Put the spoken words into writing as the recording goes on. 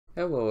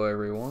Hello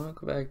everyone,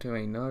 welcome back to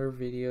another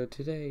video.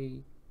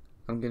 Today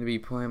I'm going to be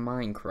playing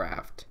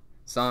Minecraft.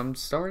 So I'm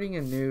starting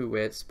a new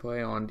Let's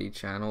Play on the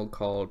channel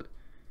called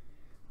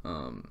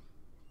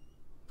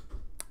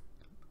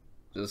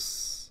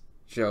just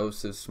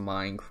Joseph's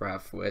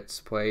Minecraft Let's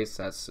Plays.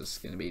 That's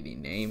just going to be the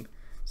name.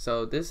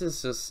 So this is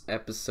just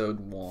episode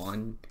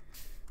 1.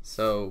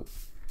 So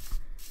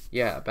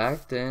yeah,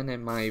 back then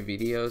in my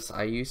videos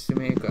I used to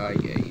make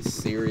like a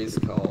series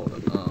called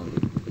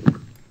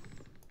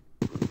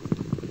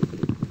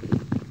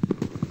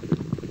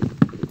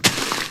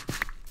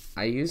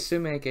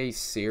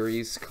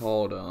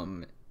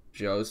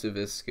Joseph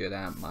is good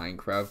at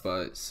Minecraft,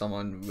 but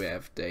someone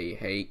left a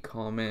hate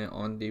comment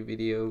on the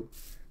video,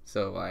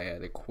 so I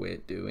had to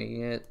quit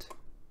doing it.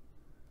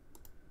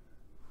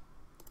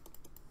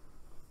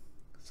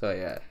 So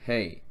yeah,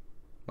 hey,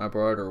 my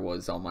brother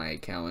was on my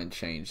account and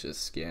changed the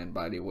skin,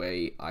 by the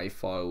way. I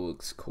thought it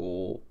looks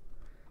cool.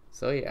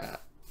 So yeah,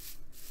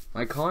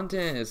 my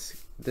content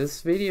is,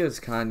 this video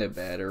is kind of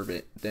better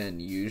than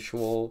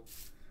usual.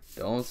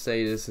 Don't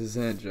say this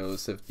isn't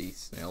Joseph the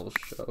Snail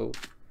Show.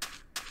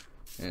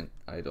 And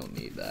I don't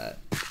need that.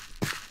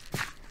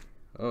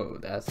 Oh,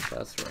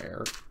 that's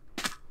rare.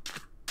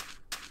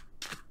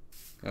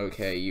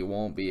 Okay, you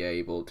won't be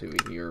able to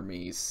hear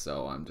me,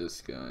 so I'm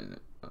just gonna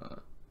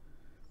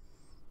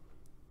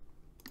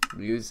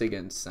music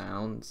and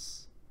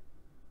sounds.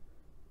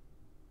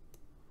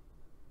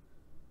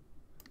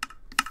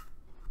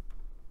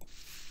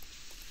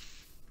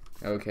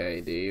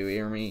 Okay, do you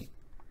hear me?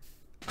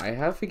 I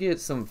have to get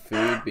some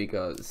food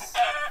because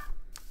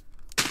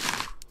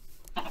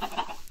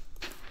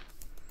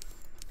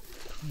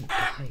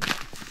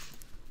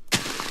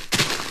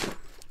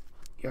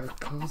you're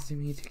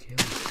causing me to kill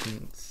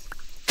things.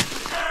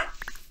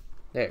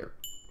 There.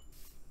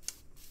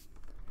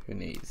 Who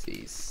needs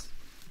these?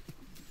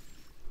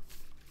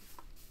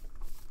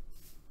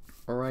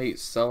 Alright,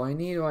 so I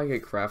need like a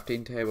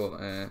crafting table.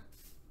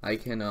 I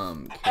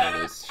can kill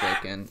this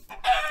chicken.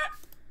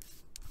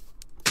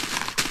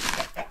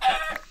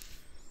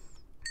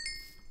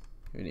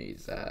 Who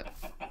needs that?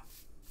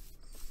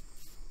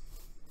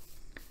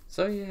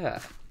 So yeah,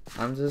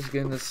 I'm just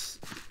gonna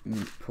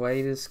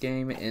play this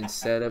game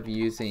instead of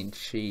using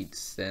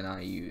cheats than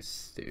I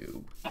used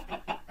to.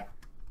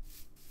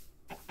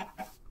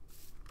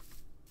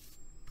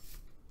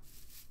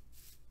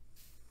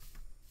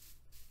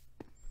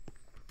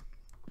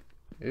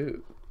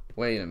 Ooh,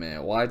 wait a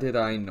minute, why did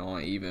I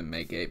not even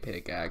make a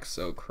pickaxe?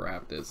 So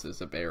crap, this is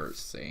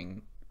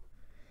embarrassing.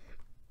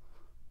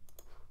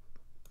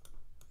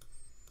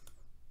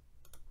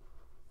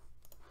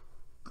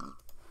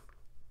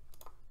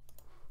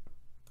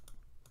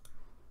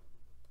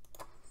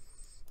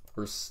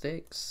 For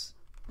sticks.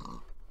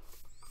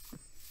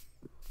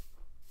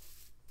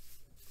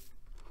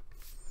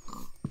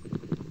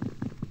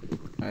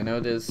 I know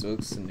this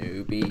looks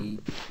newbie,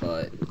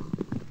 but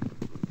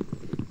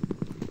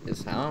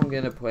it's how I'm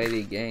gonna play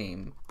the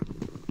game.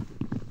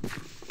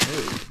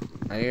 Ooh,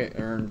 I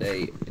earned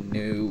a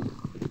new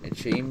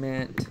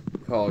achievement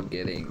called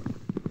getting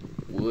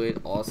wood.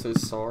 Also,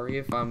 sorry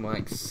if I'm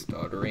like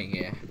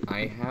stuttering.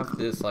 I have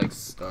this like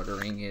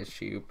stuttering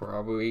issue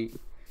probably,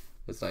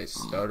 because I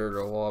stuttered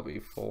a lot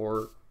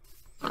before.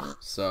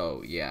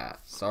 So yeah,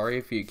 sorry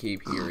if you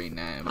keep hearing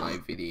that in my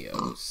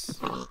videos.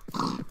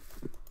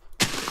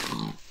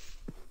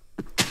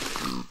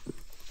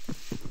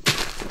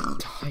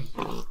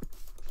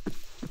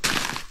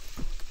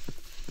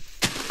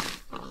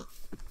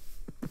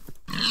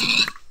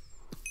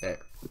 There.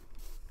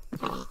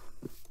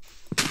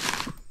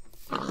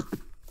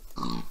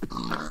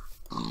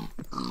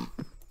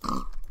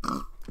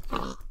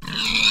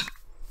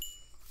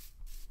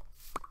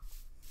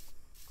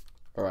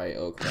 Alright,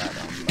 oh crap,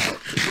 I'm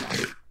about to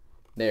die.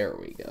 There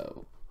we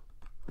go.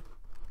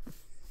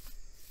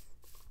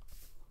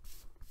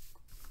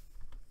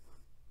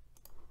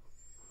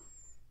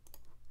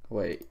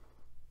 Wait.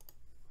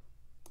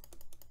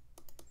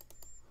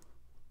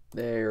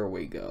 There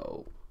we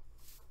go.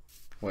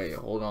 Wait,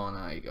 hold on,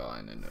 I got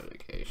a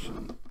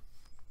notification.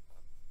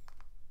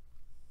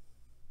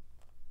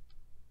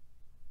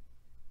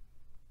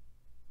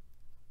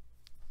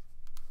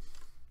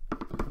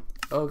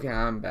 Okay,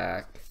 I'm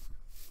back.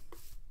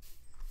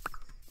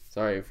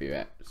 Sorry if you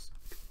asked.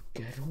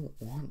 I don't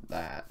want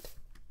that.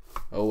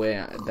 Oh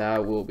wait,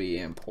 that will be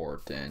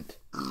important.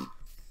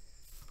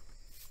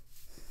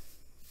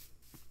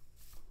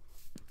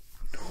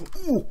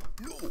 Oh,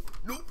 no.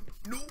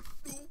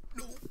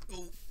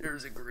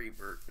 There's a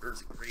creeper.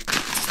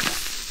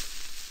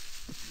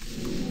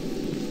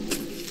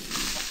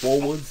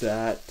 What was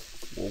that?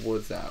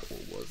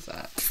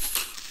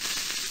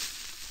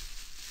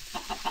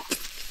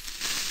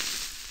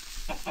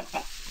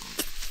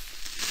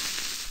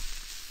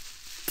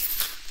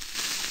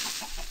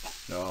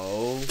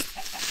 No.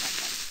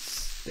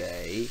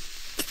 Stay.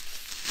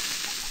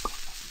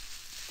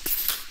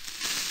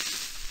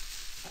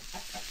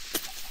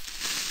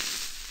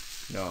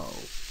 No.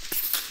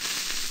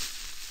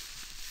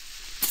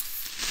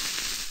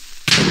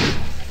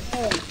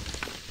 Oh.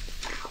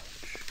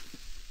 Ouch.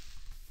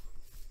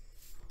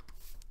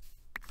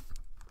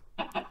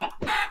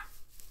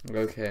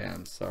 Okay,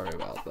 I'm sorry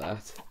about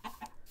that.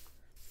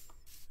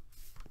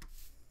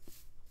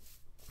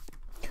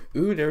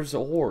 Ooh, there's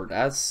ore.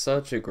 That's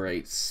such a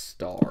great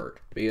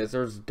start. Because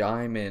there's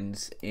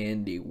diamonds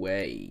in the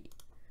way.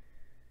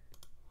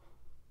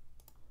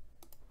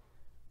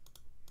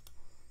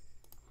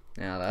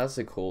 Now, that's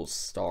a cool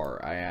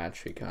start. I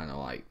actually kind of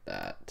like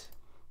that.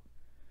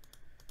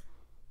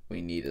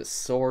 We need a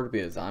sword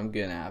because I'm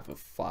gonna have a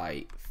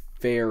fight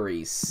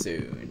very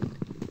soon.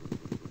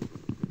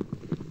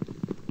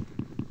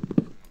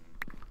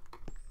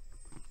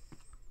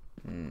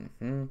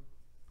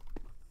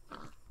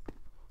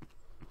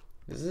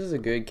 This is a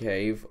good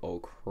cave. Oh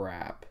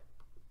crap.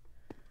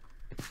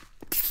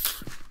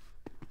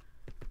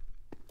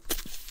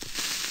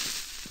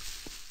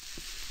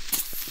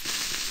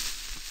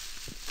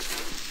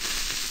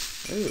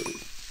 Ooh.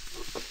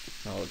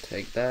 I'll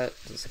take that.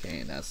 Just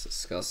kidding, that's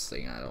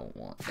disgusting. I don't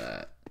want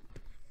that.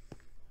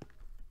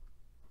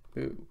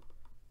 Ooh.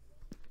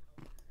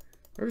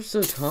 There's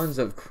so tons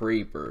of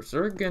creepers.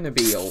 There are gonna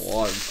be a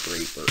lot of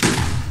creepers.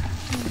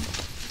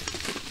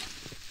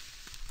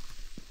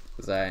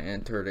 Because I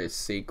entered a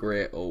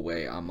secret. Oh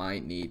wait, I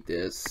might need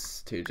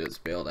this to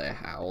just build a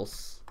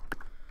house.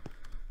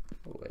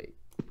 Oh wait.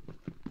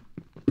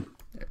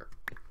 There.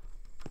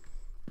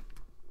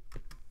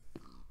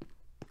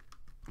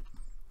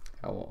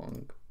 How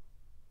long?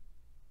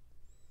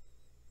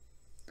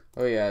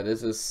 Oh yeah,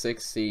 this is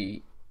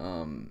 60,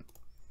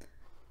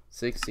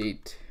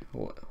 62,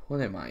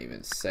 what am I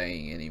even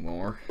saying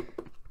anymore?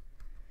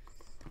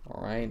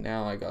 Alright,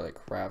 now I gotta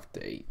craft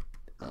a,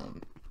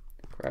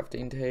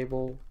 crafting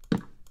table.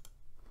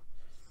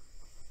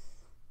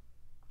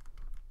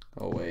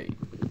 Oh wait.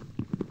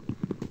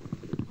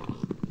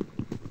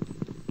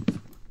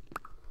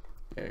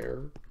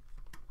 There.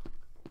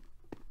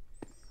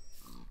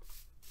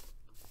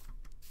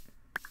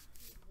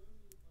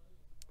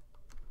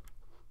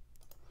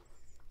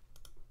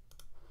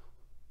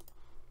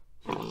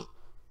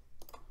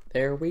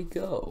 There we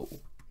go.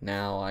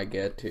 Now I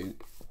get to...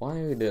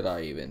 Why did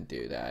I even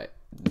do that?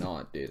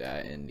 Not do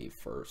that in the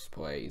first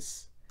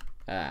place.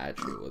 That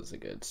actually was a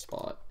good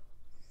spot.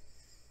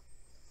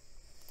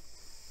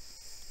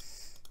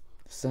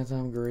 Since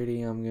I'm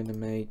greedy, I'm gonna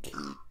make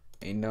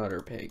another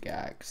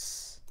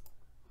pickaxe.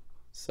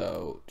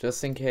 So,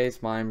 just in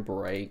case mine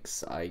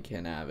breaks, I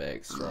can have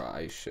extra.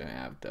 I shouldn't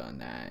have done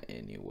that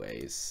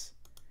anyways.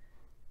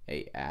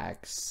 A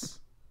axe.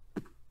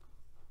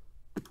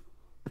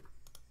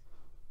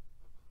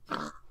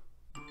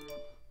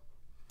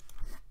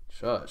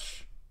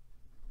 Shush.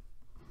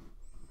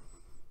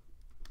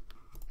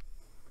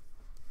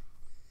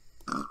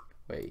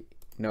 Wait,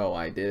 no,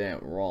 I did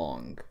it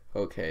wrong.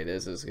 Okay,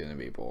 this is gonna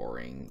be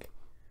boring.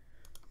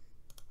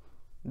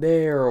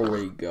 There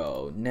we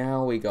go.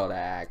 Now we got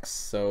axe,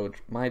 so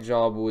my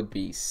job would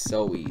be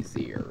so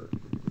easier.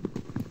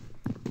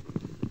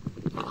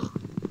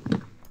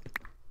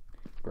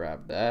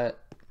 Grab that.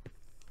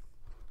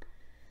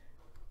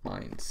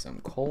 Mine some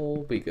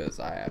coal because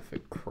I have to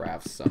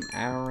craft some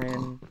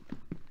iron.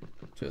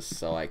 Just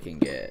so I can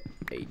get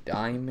a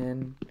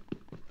diamond.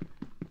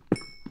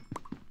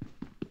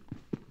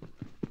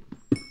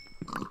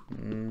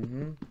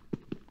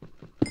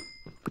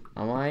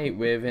 I might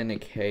live in a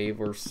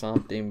cave or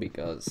something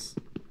because,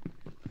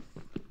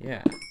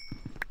 yeah.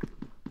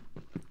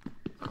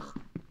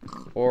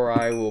 Or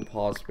I will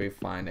possibly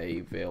find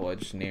a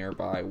village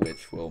nearby,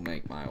 which will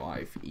make my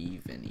life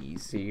even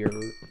easier.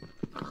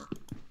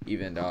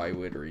 Even though I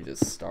literally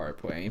just start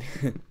playing.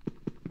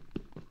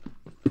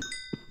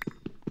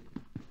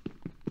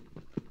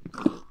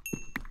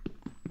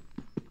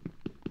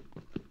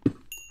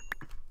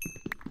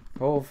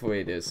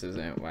 Hopefully this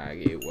isn't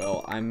laggy.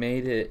 Well, I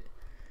made it.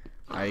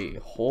 I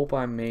hope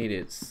I made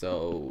it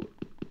so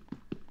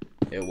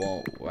it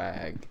won't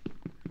lag.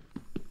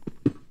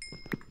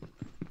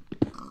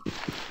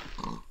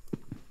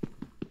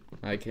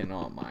 I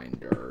cannot mine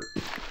dirt.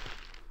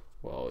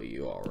 Well,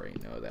 you already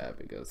know that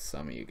because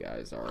some of you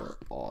guys are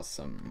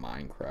awesome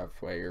Minecraft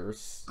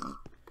players.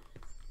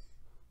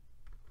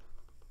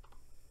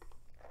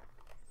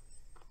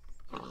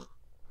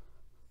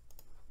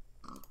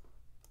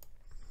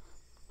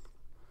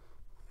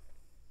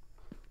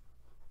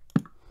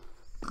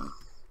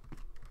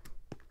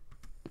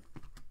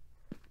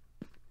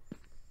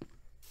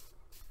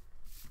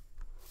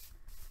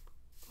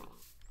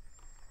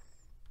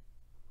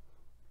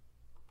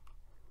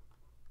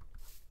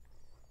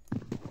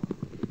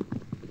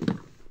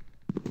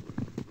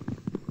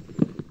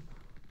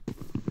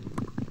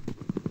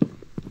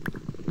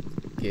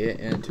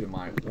 Get into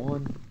my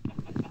 1,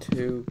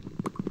 2,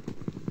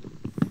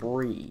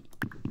 3,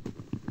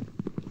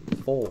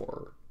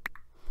 4.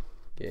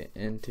 Get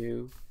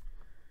into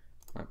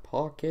my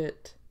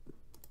pocket.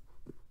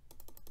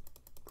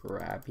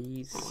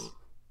 Grabbies.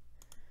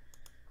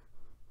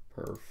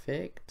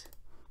 Perfect.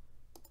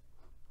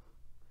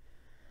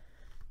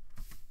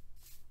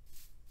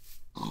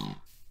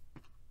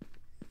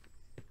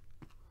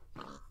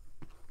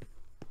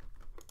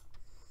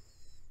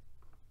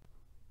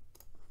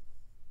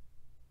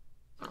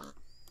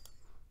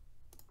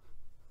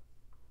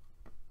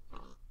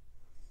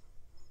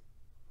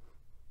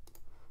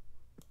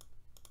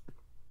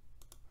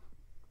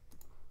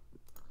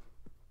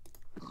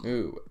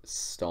 Ooh,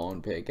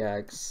 stone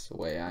pickaxe.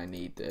 Wait, I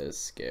need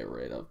this. Get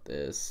rid of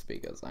this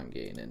because I'm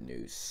getting a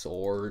new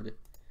sword,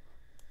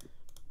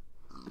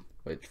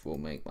 which will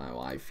make my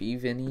life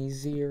even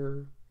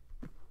easier.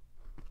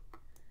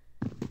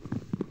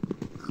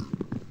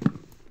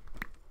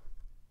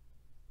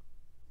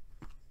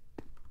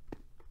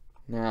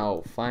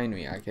 Now,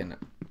 finally, I can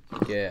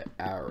get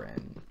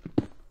iron.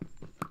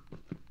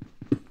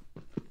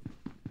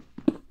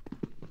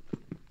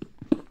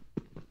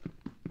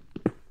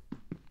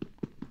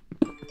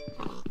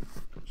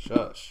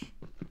 Shush.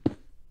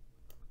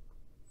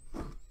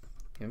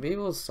 Can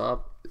people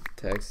stop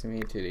texting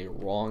me to the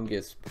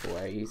wrongest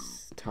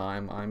place?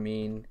 I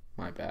mean,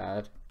 my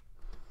bad.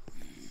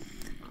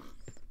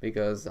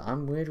 Because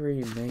I'm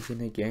literally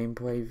making a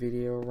gameplay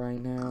video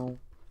right now.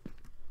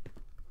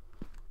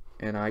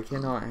 And I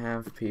cannot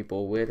have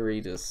people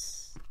literally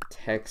just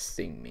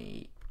texting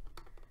me.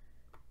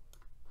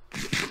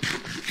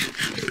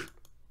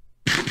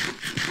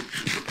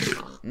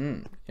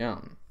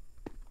 Yum.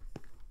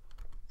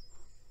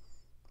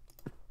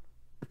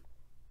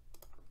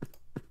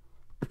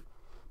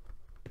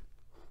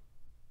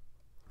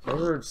 I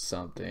heard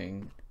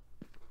something.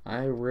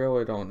 I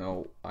really don't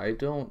know. I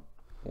don't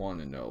want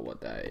to know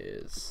what that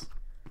is.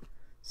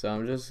 So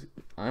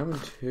I'm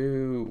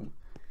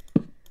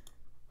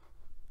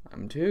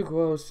too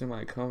close to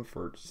my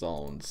comfort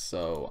zone,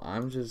 so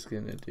I'm just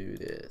gonna do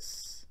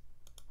this.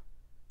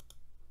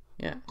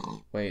 Yeah,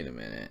 wait a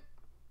minute.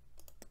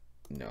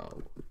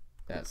 No,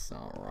 that's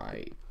not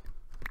right.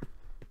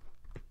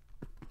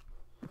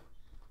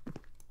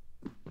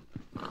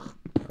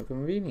 How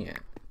convenient.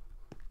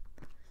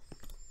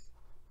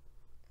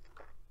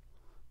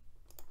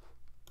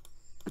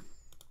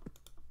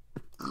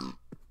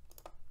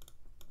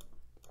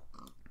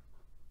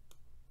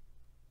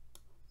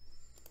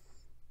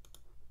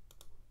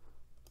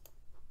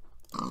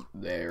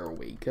 There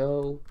we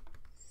go.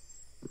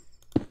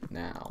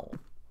 Now,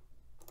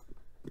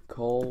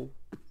 coal,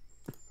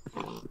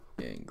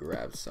 and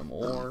grab some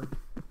more.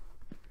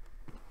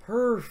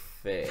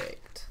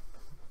 Perfect.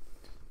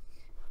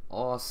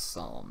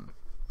 Awesome.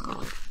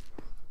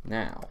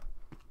 Now,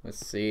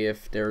 let's see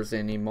if there's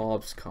any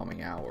mobs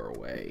coming our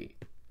way.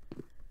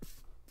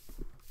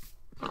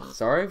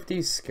 Sorry if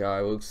the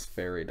sky looks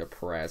very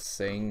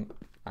depressing.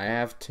 I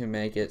have to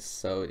make it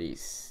so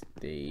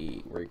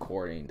the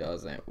recording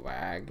doesn't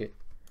lag.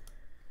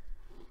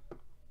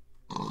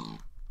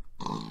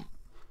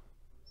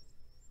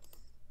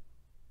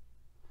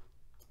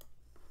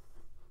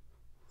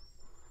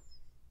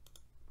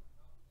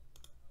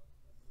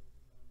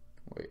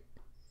 Wait.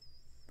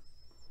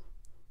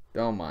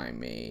 Don't mind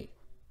me.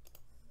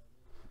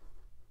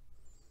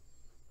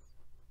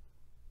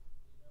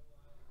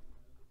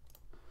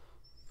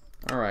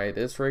 Alright,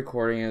 this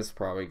recording is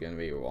probably gonna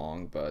be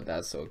long, but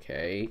that's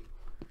okay.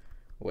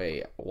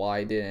 Wait,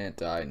 why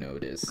didn't I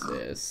notice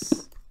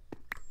this?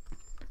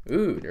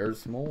 Ooh,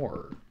 there's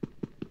more.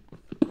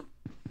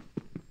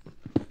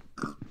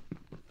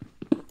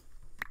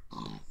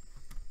 Oh.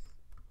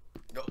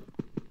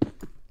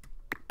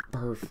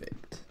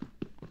 Perfect.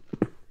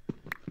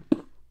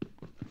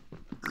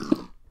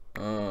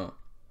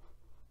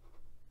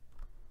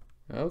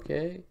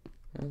 Okay.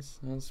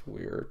 That's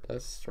weird.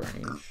 That's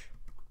strange.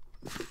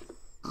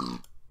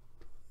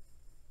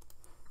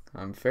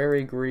 I'm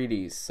very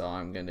greedy, so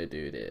I'm gonna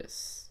do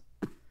this.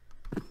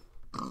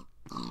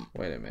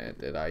 Wait a minute,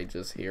 did I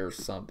just hear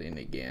something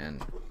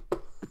again?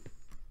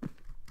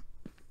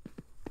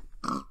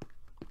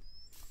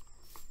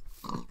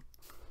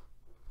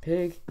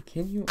 Pig,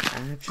 can you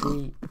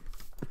actually...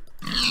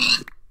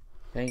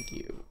 Thank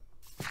you.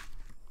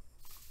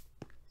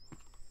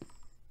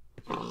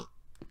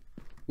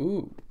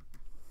 Ooh.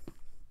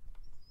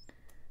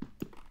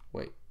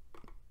 Wait.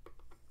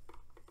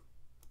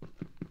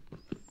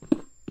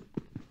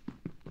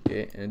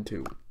 Get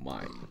into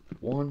my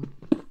 1,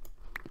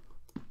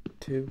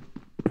 2,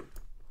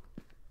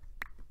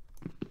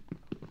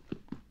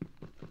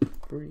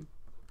 3,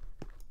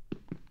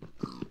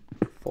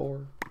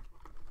 4,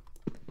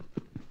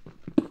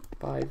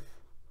 5,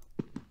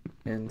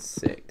 and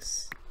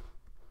 6.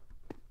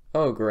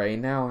 Oh great,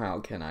 now how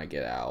can I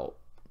get out?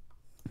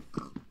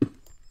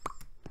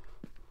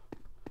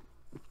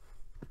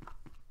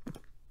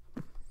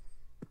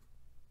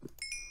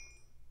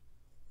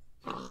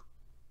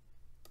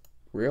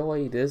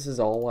 Really? This is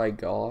all I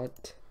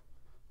got?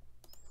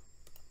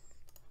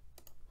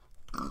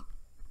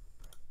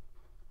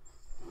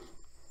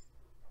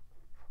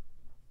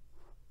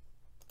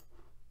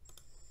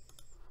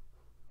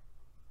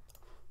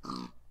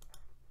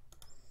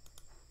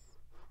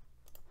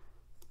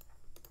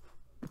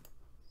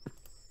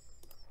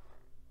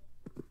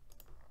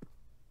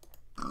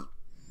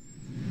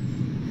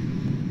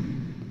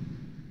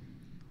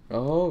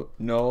 Oh,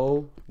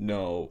 no,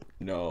 no,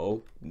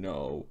 no,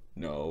 no,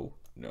 no,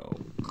 no,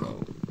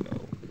 no,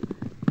 no,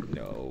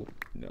 no,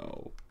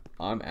 no.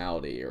 I'm out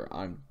of here.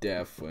 I'm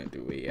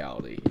definitely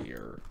out of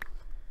here.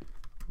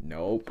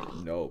 Nope,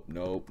 nope,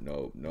 nope,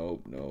 nope,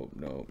 nope, nope,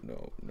 nope,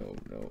 nope,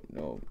 nope, nope,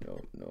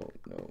 nope, nope,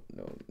 nope, nope,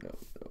 nope, nope,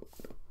 nope.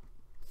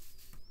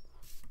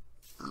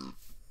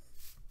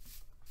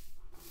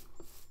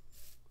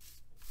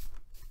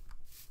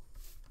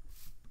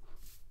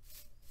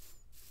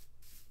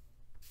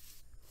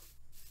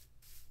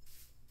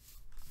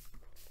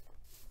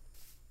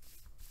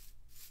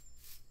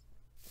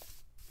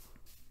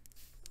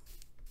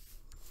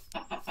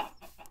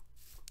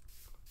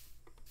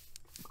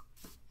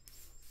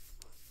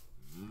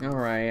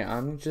 Alright,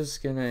 I'm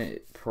just gonna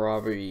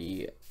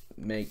probably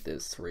make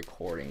this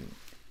recording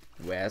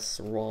less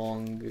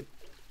wrong.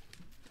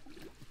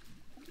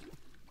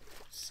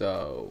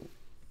 So,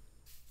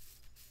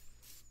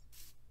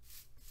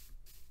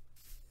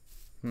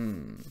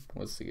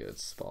 what's a good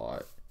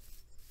spot?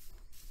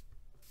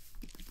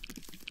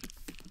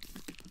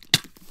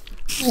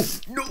 Oh,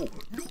 no,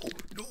 no,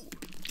 no.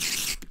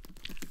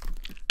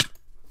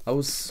 I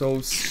was so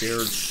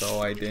scared,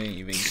 so I didn't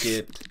even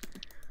get.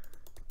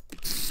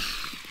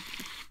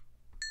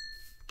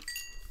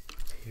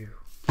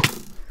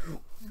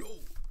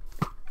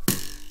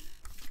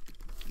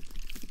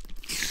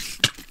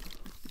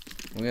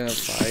 I'm gonna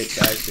fight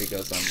back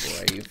because I'm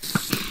brave.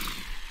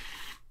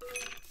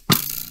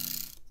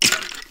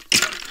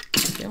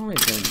 The only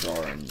things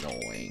are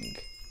annoying.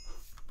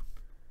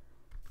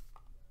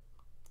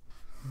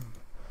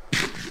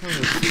 One of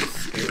the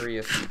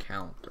scariest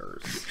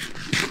encounters.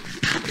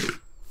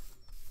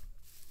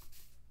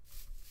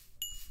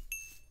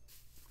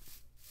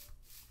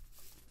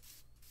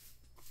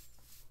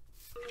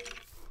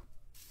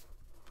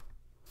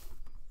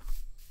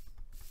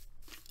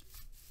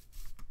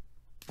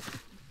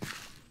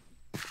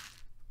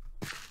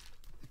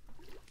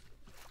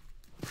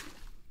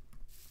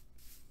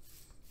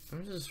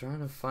 I'm just trying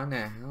to find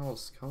that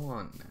house. Come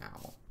on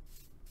now.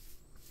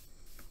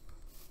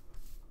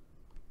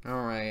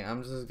 Alright,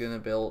 I'm just gonna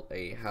build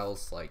a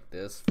house like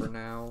this for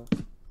now.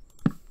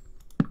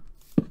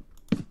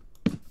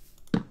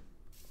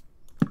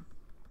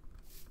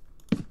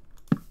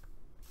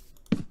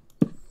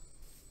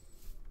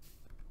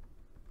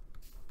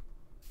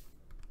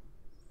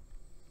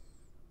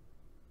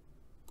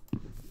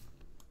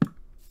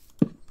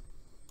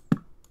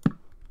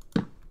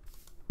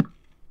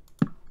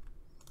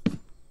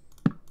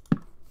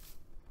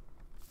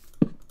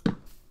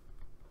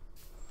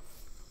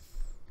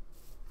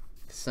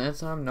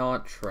 Since I'm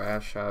not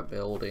trash at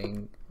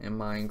building in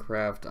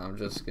Minecraft, I'm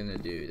just gonna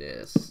do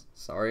this.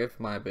 Sorry if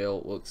my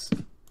build looks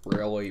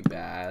really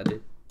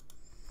bad.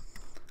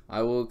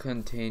 I will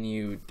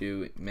continue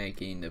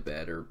making the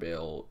better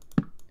build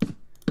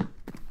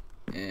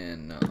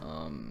in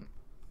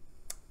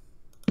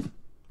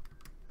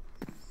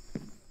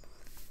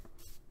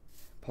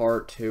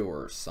part 2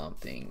 or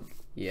something.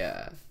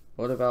 Yeah.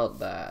 What about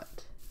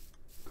that?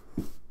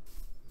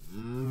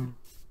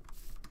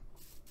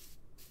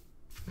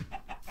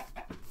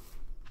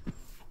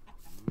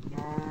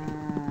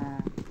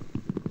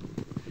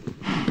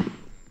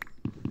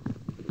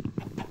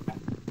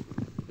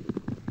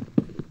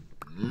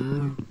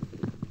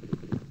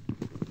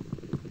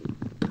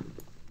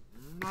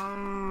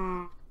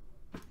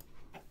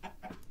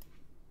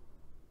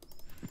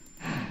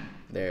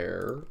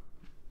 There.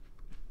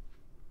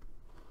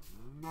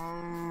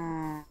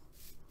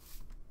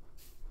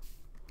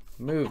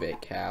 Move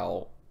it,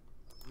 cow.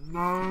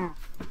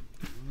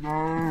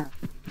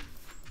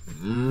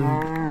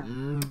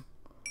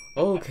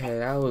 Okay,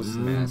 that was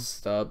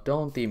messed up.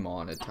 Don't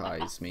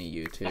demonetize me,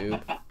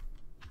 YouTube.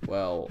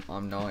 Well,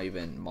 I'm not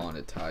even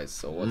monetized,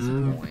 so what's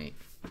the point?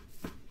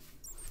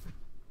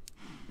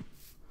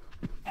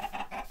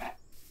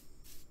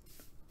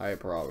 I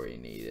probably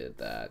needed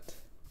that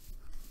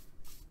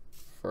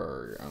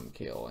for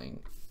killing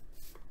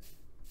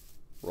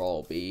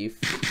raw beef.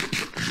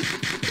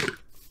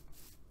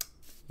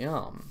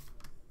 Yum.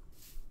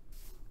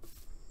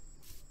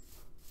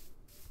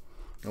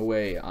 Oh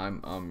wait,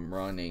 I'm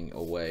running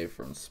away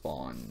from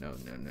spawn. No.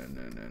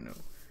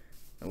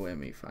 Let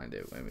me find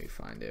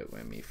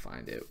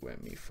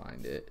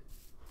it.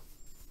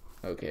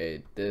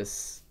 Okay,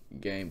 this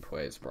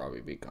gameplay has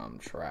probably become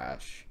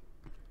trash.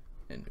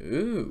 And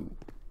ooh,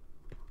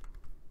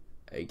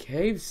 a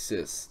cave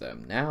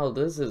system. Now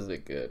this is a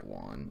good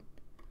one.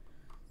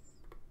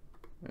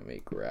 Let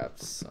me grab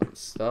some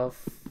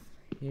stuff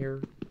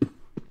here.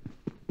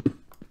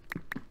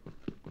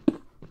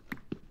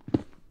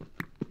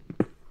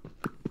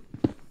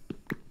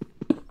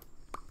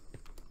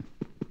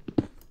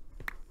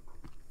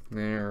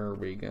 There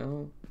we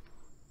go.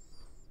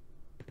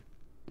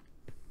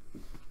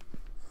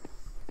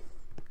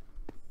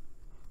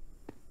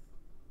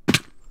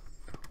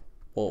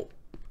 Whoa,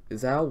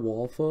 is that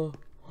Walva?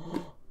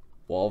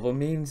 Walva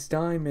means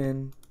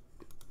diamond.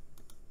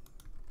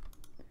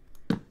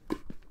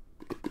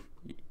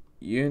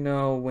 You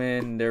know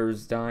when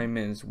there's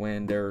diamonds,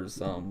 when there's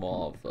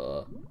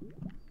Walva.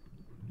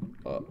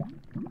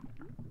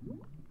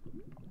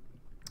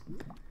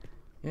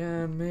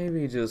 Yeah,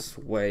 maybe just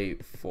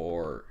wait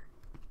for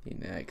the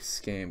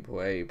next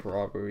gameplay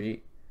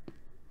probably.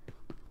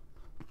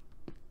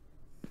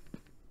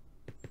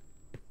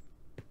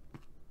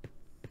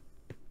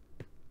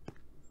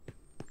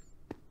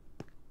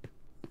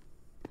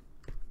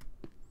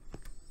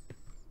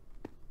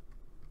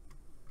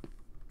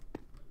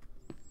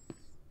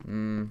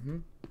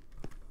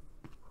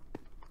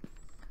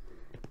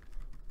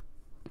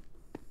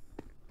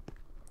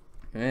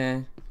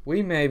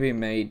 We maybe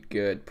made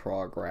good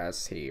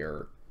progress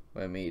here.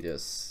 Let me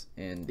just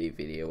end the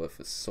video with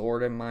a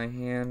sword in my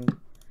hand.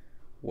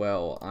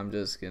 Well,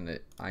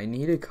 I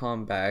need to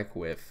come back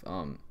with,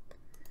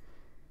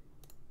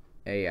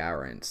 a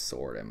iron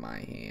sword in my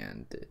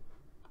hand.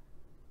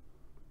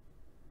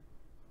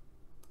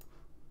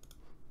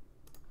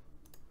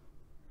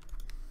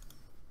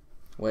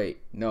 Wait,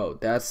 no,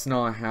 that's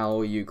not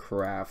how you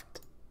craft.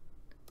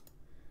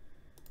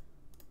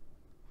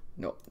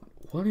 No,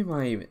 what am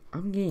I even?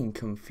 I'm getting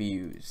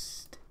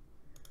confused.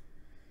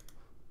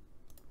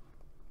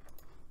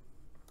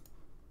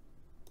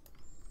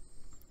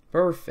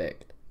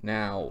 Perfect.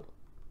 Now,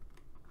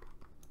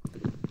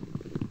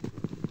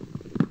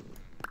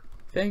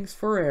 thanks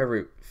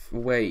for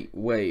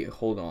wait,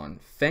 hold on.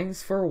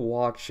 Thanks for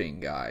watching,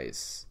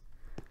 guys.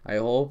 I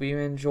hope you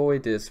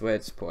enjoyed this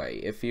Let's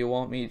Play. If you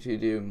want me to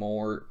do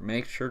more,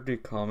 make sure to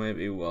comment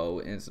below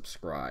and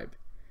subscribe.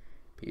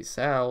 Peace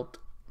out.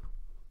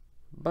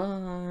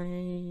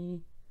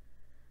 Bye.